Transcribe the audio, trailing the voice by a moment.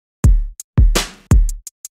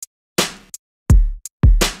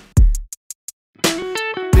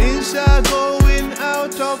Things are going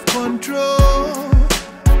out of control.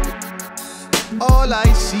 All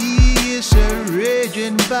I see is a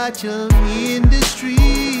raging battle in the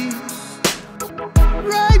street.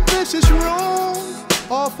 Right versus wrong,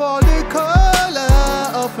 or for the color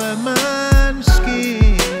of a man's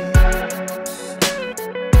skin.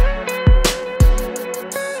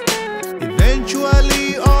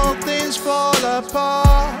 Eventually all things fall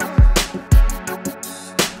apart.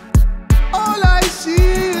 All I see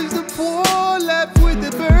is the poor left with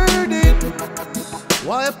the burden,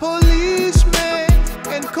 while policemen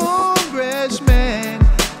and congressmen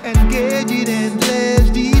engage in endless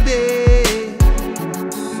debate.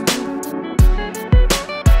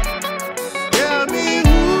 Tell me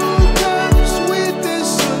who comes with the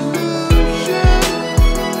solution.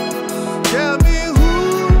 Tell me who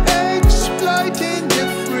exploiting the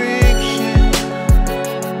friction.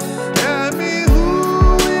 Tell me who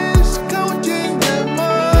is counting the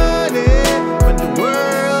money when the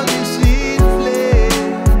world is in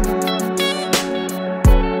flames.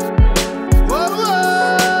 Whoa,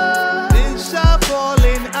 whoa. Things are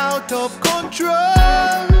falling out of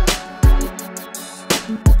control,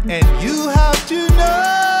 and you have to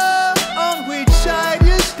know on which side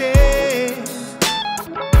you stand.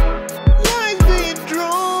 Life being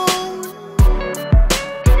drawn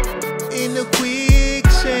in a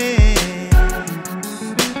quicksand.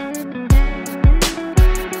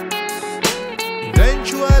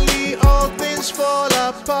 Eventually all things fall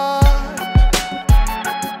apart.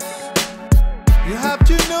 You have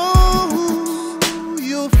to know who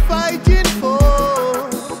you fight.